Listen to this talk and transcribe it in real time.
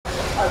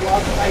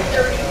lost my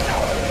dirty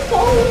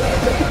phone.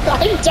 I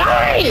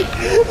died!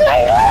 I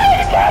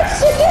can't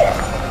see it!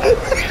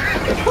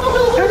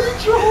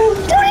 Do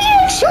you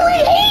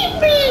actually hate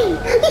me?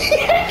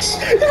 Yes!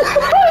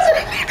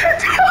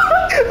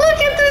 Look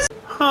at this!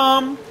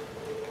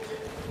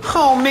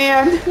 Oh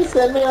man. He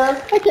said,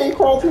 man, I can't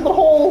crawl through the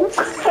hole.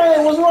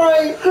 Kyle was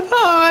right.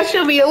 Oh, I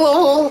should be a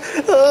little,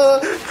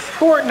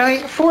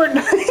 Fortnite.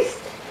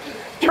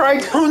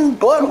 Try-tongue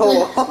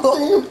butthole.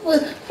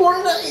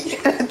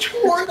 Fortnite.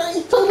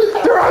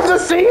 They're on the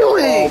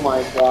ceiling. Oh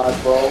my god,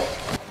 bro.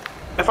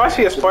 If I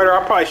see a spider,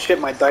 I'll probably shit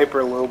my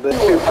diaper a little bit.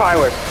 Dude,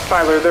 Tyler,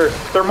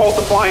 they're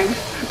multiplying.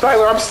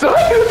 Tyler, I'm stuck.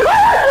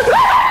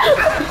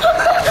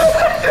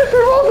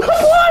 They're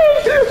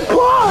multiplying.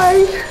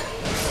 Bye.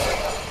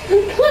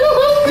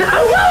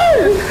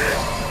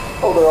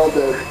 Oh, they're all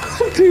dead.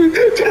 Dude,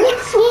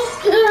 that's so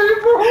scary,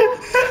 bro.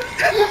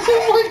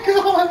 Oh my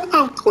god.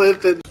 I'm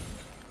clipping.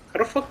 How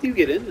the fuck do you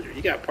get in there?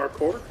 You got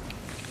parkour?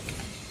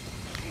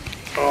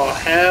 Oh,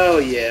 hell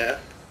yeah.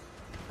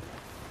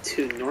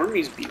 To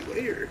normies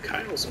beware,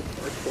 Kyle's a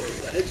parkour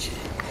legend.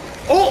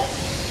 Oh!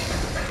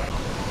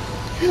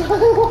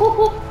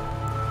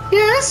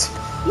 Yes?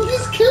 You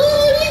just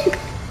killed me!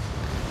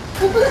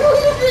 Look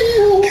at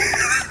you!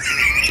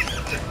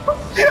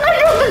 I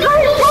got the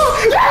green ball!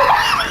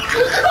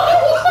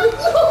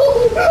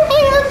 I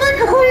got the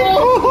green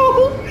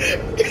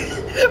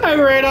ball! I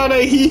ran out of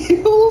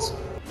heals.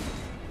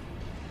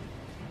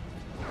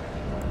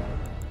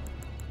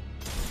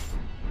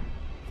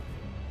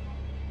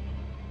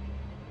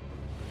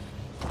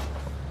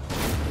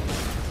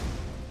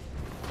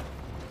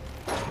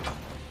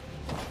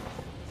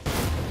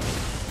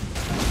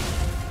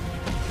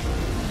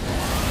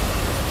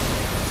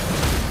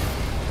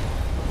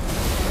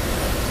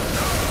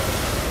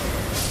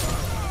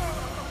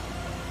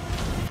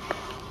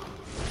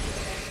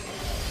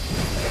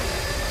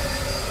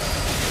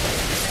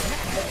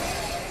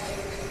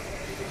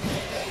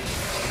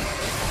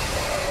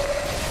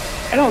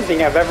 I don't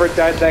think I've ever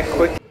died that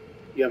quick.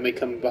 You got me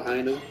coming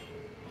behind him,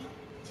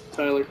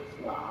 Tyler.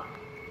 Nah.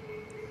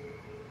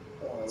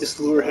 Just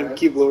lure him,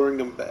 keep luring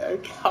him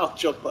back. I'll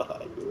jump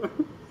behind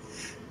him.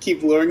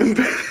 Keep luring him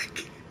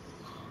back.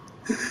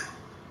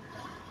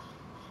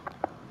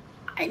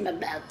 I'm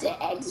about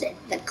to exit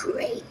the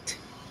crate.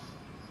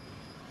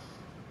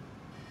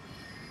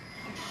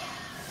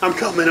 I'm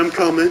coming.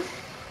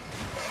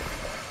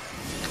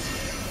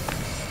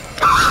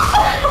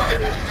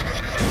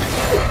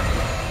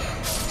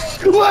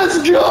 Let's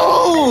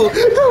go!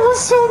 That was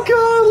so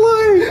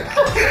godlike!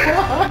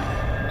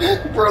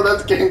 Bro,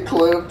 that's getting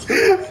clipped.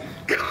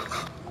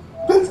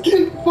 That's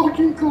getting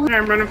fucking clipped.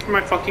 I'm running for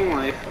my fucking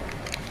life.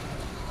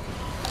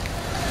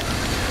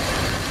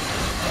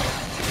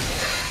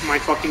 My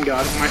fucking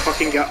god.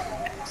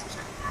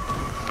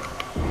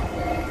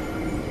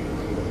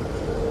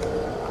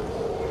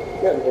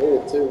 Getting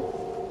hated too.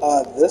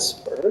 This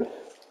bird,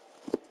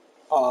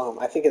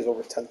 I think is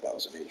over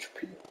 10,000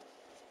 HP.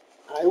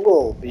 I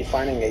will be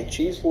finding a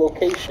cheese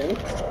location,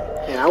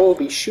 and I will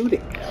be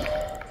shooting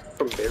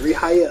from very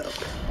high up.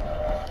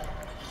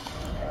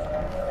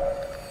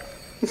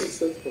 It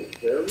says from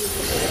very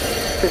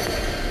high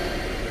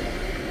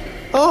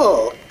up.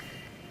 Oh,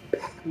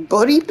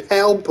 buddy,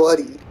 pal,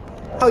 buddy.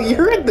 Oh,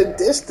 you're in the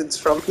distance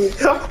from me.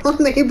 I'm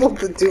unable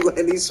to do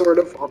any sort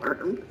of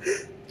harm.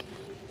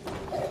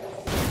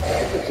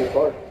 That's too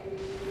far.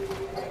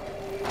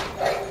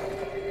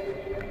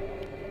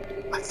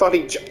 I thought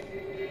he jumped.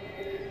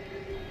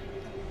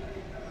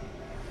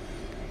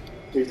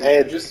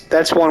 Hey,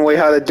 that's one way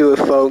how to do it,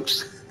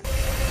 folks.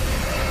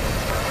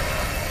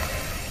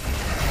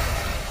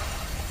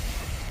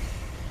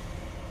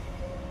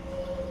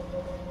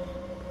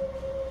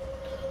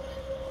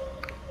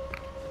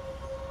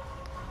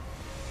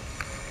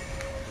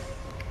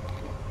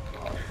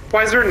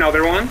 Why is there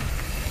another one?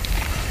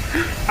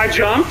 I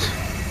jumped?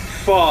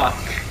 Fuck.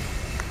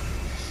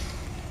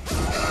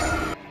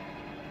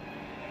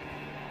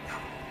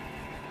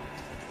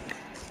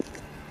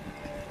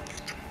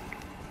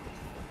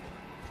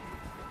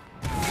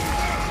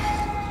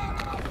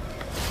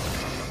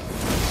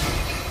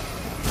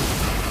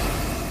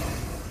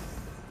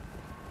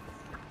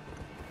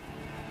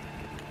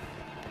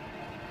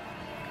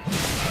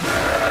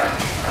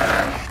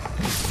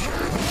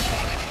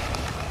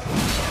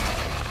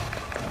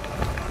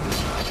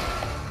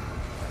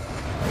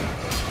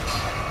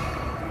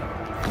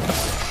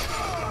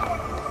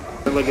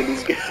 Look at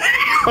these guys.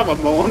 I'm a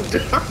mowing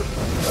down.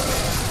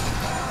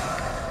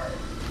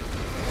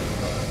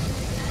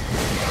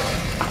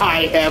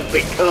 I have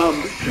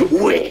become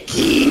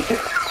wiki.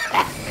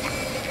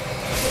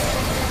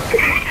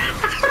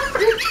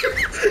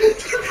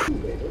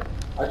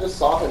 I just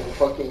saw him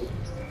fucking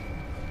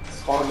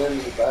spawn in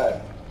the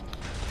back.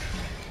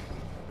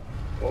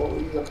 Oh,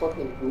 he's a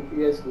fucking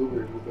goofy ass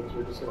goober who thinks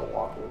we're just gonna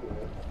walk in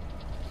here.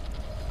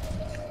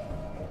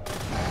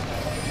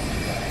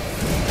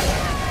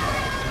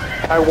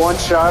 I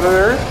one-shot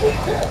her.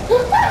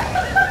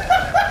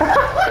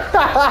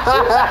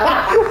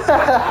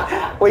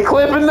 We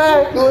clipping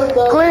that?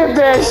 Clip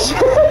that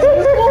shit.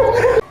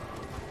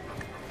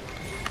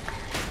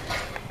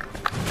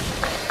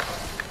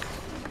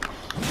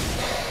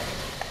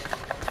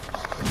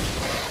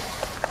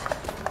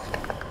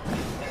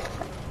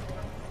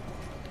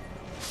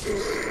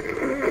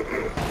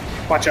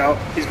 Watch out.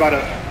 He's about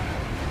to...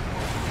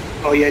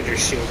 Oh, you had your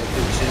shield up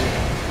there too.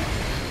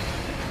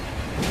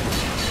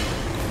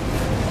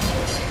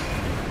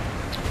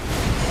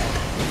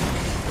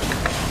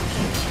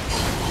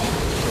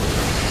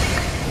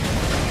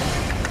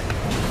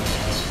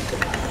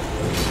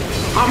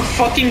 I'm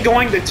fucking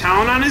going to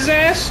town on his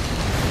ass.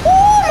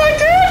 Oh my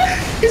god!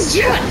 It's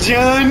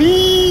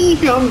Johnny!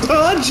 I'm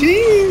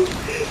dodging!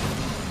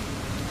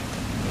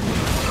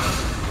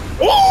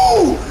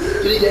 Oh!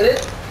 Did he get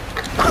it?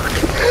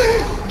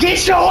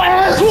 Get your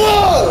ass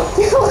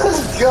whooped!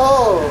 Let's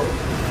go!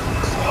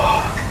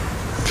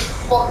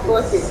 Fuck,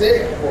 let's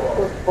sick, bro.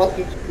 Let's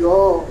fucking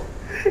go.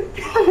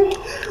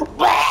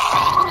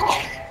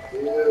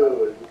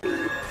 Dude.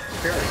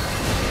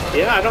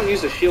 Yeah, I don't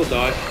use the shield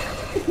dodge.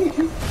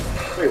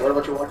 Wait, what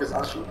about your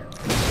Wakazashi?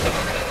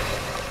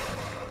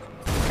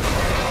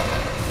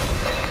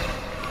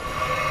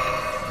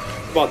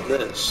 What about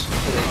this?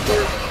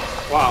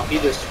 Wow, he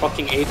just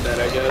fucking ate that,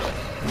 I guess.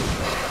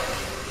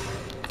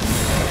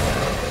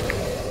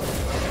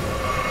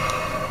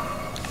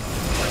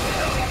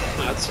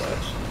 That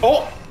sucks.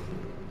 Oh!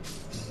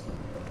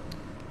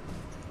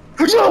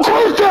 Don't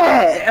take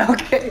that!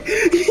 Okay.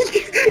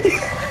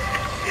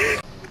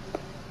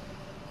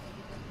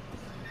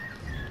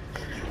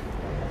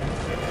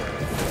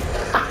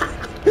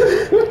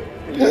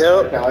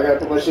 Yep. Now I gotta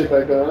put my shit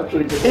back on.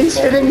 He's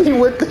hitting me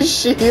with the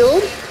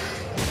shield.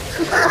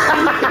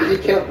 He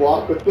can't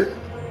block with it.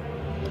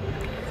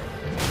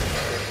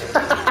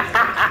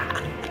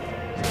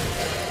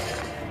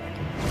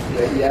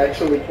 Yeah, he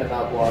actually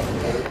cannot block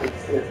with it.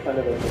 It's kind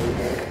of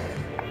amazing.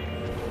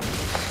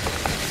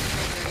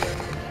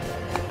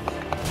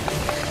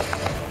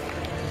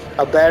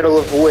 A battle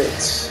of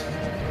wits.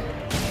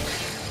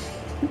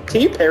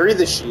 Can you parry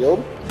the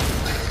shield?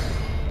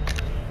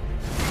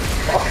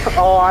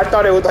 Oh, I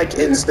thought it would like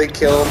instant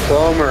kill him.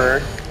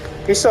 Bummer.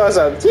 He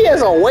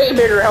has a way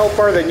bigger health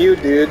bar than you,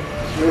 dude.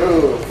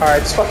 True.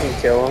 Alright, just fucking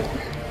kill him.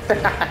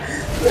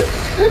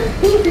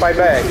 Fight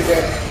back.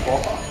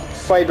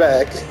 Fight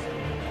back.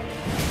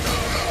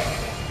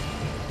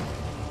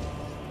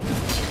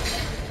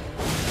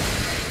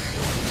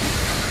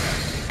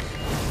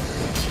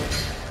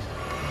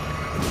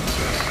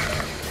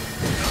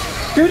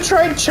 Dude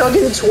tried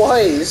chugging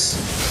twice.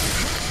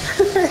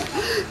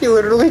 He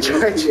literally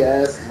tried.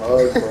 Yes,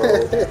 mug,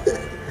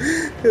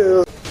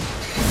 bro.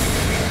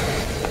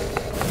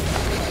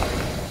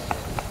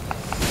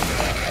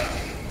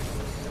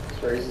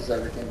 Raises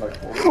everything by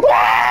 4.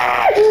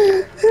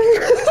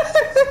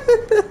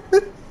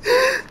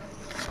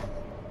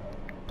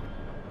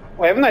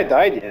 Why haven't I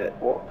died yet?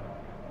 Whoa.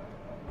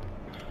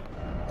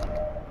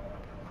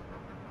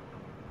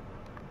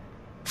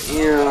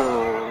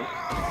 Yeah.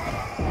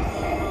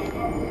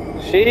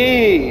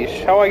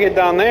 Sheesh, how I get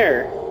down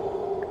there?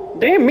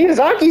 Damn,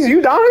 Miyazaki's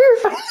you down here?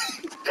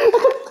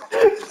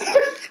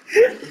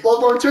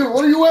 Bloodborne 2,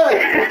 where are you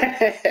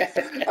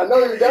at? I know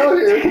you're down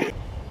here.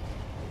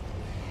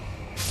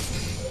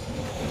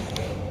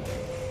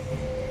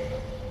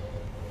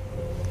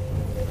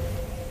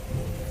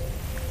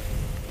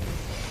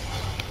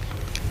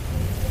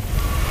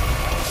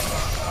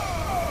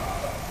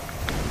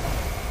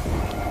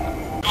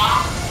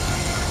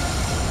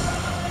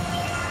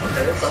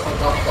 Okay, someone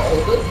got the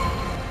Elden.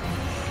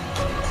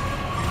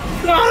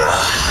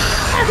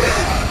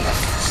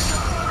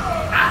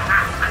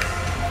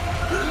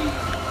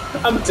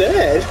 I'm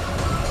dead.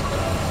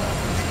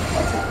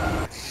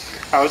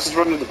 I was just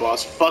running to the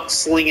boss. Fuck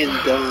slinging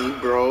dung,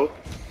 bro.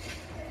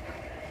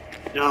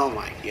 Oh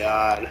my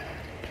god.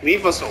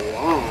 Leave us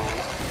alone.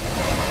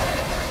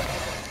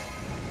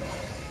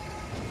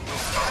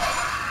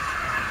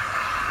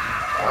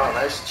 Wow,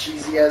 nice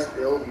cheesy ass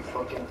build, you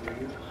fucking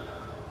dude.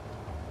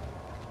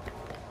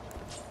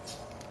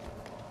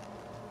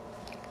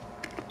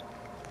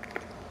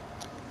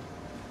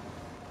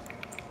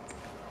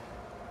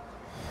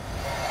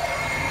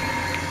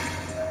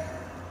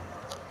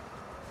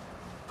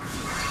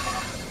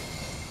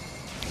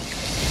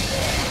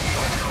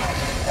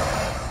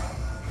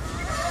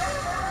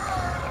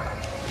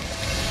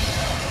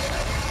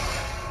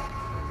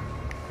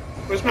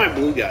 Where's my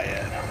blue guy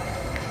at?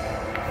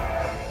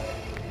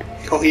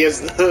 Oh, he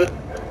has the...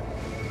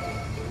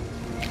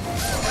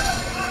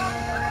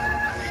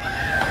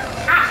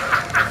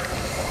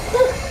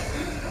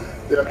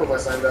 Did I put my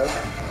sign down?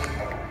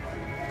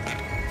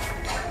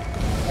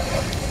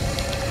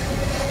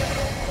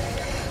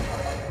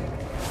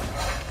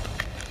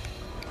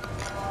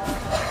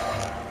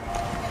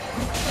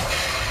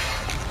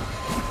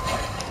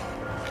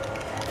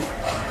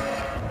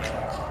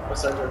 My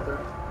sign's right there.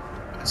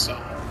 I saw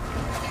him.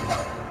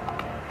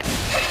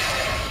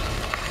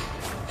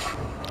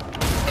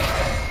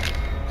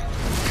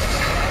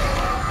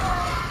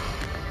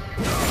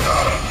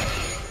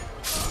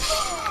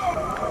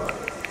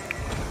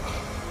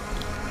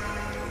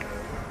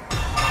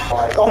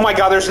 Oh my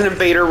god, there's an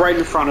invader right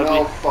in front of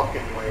No me.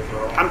 fucking way,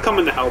 bro. I'm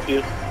coming to help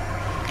you.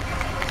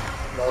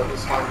 No,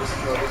 just fine.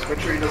 Just make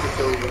sure he doesn't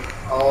kill you.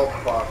 Oh,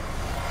 fuck.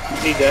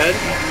 Is he dead?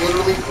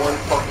 Literally one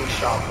fucking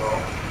shot,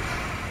 bro.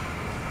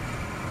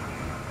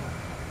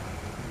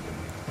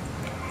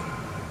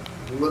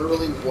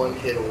 Literally one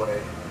hit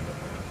away.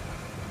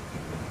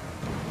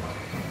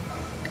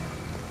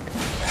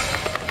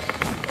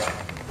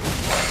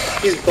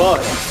 He's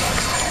bugged.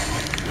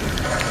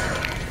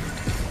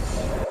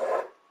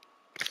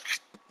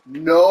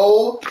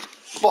 No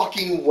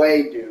fucking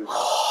way, dude.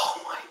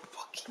 Oh my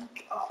fucking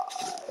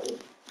god.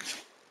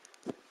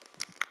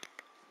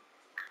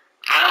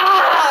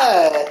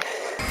 Ah!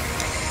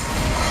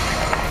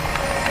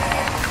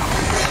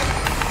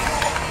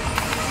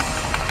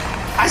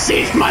 I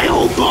saved my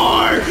old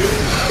bar!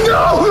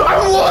 No! I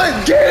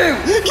won! Get him!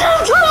 Get him!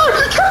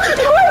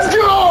 Let's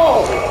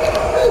go!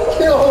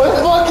 Yo,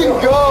 let's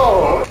fucking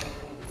go!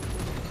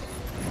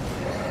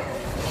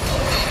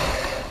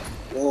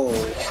 Whoa. I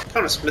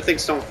found a smithing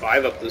stone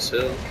 5 up this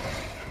hill.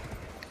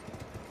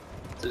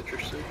 That's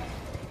interesting.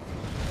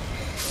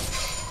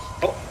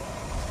 Oh.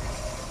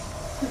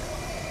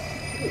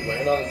 Did he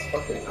land on his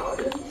fucking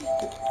noggin?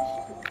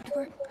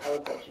 I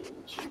would touch you with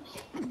the cheeks.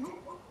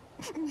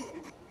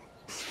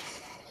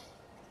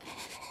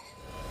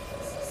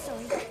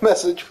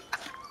 Message.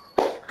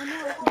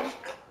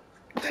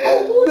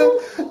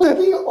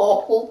 The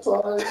awful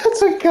time.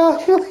 That's a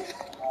god.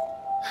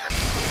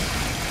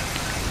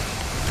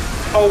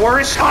 Oh, where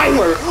is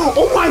Tyler?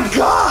 Oh my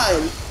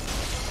god!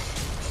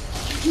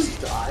 Did you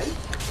just die?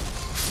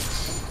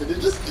 Did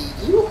it just eat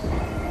you?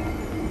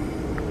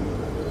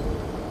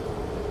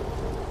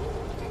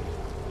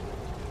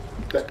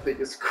 That thing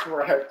is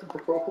cracked,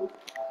 bro.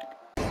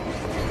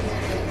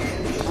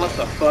 What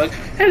the fuck?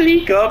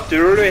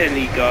 Helicopter,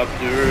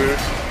 helicopter.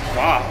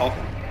 Wow.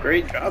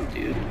 Great job,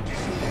 dude.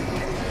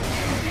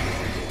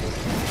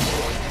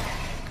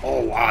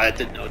 Oh wow, that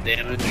did no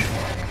damage.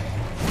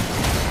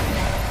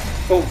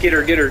 Oh, get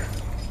her, get her.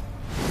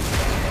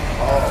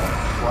 Oh,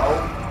 well,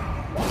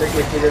 I think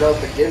we figured out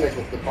the gimmick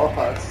with the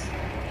bots.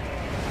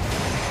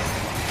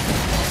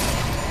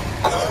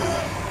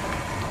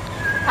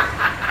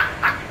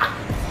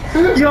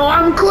 Yo,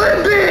 I'm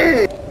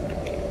clipping!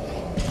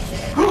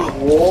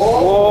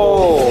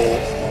 Whoa!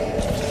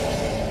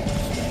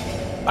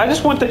 I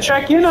just went to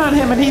check in on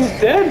him and he's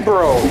dead,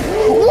 bro.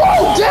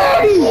 Whoa,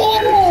 daddy!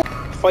 Whoa.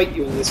 Fight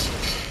you in this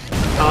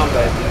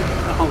combat, dude.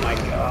 Oh my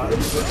god.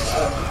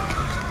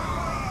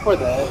 Or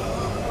that.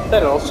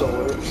 That also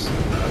works. I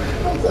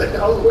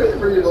was waiting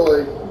for you to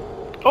like...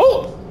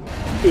 Oh!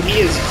 Dude, he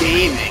is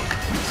gaming.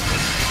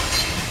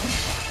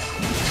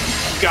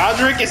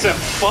 Godric is a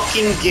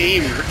fucking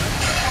gamer.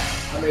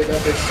 I made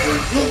that big screen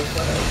so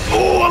fast.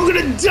 Oh, I'm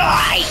gonna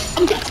die!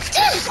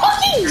 He's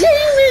fucking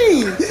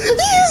gaming!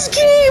 He's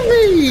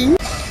gaming!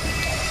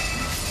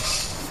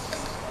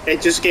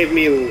 It just gave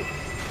me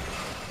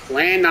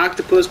land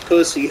octopus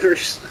pussy or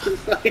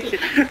something.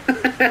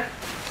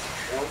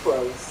 I'll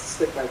probably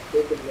stick my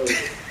dick in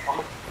those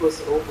octopus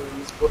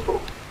ovaries,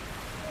 bro.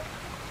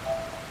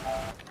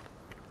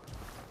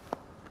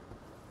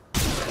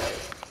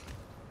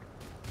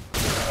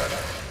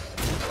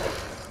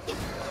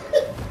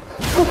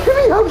 Get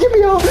me out! Get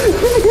me out!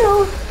 Get me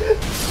out!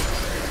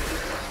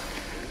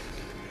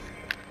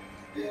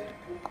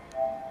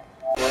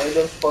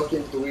 Random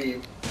fucking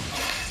dweeb.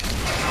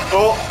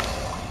 Oh!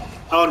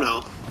 Oh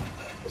no.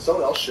 Is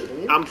someone else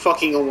shooting you? I'm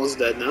fucking almost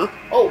dead now.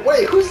 Oh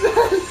wait, who's that?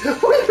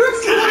 Wait,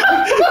 who's that?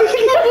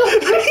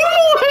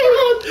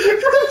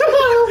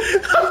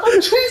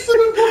 I'm chasing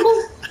him,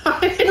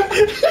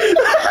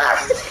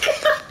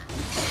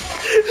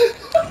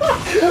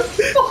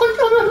 oh, I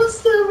got out of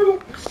stamina.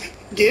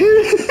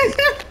 Dude.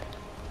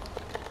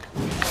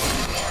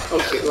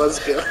 Okay, let's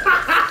go.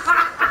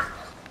 That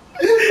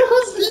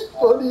was the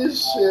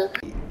funniest shit.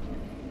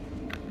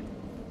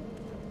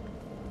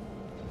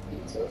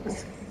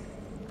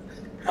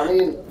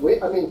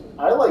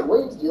 I like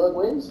wings. Do you like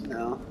wings?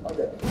 No.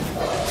 Okay.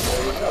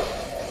 There you go.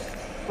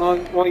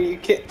 Well, you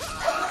can't.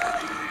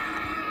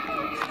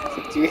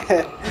 Do you...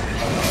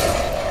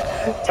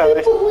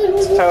 Tyler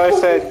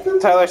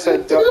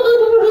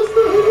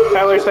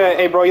said,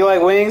 hey bro, you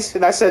like wings?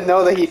 And I said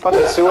no, that he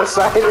fucking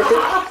suicided.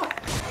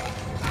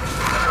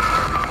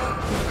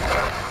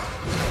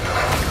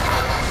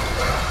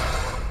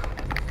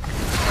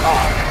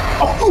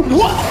 Oh,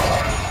 what?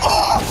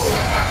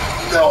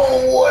 No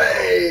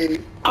way!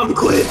 I'm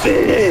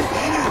clipping it!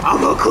 I'm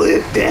gonna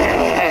clip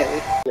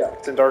that! Yeah.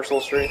 It's in Dark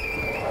Souls 3.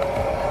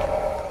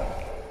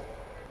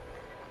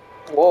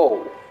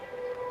 Whoa.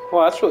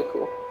 Well, that's really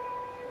cool.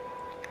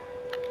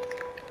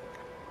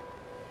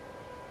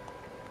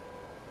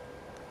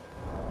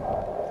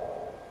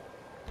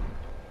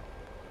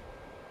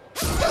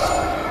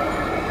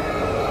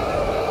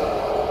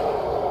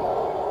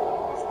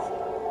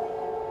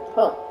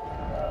 Huh.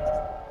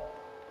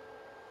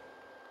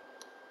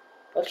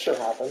 That should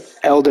happen.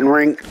 Elden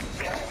Ring.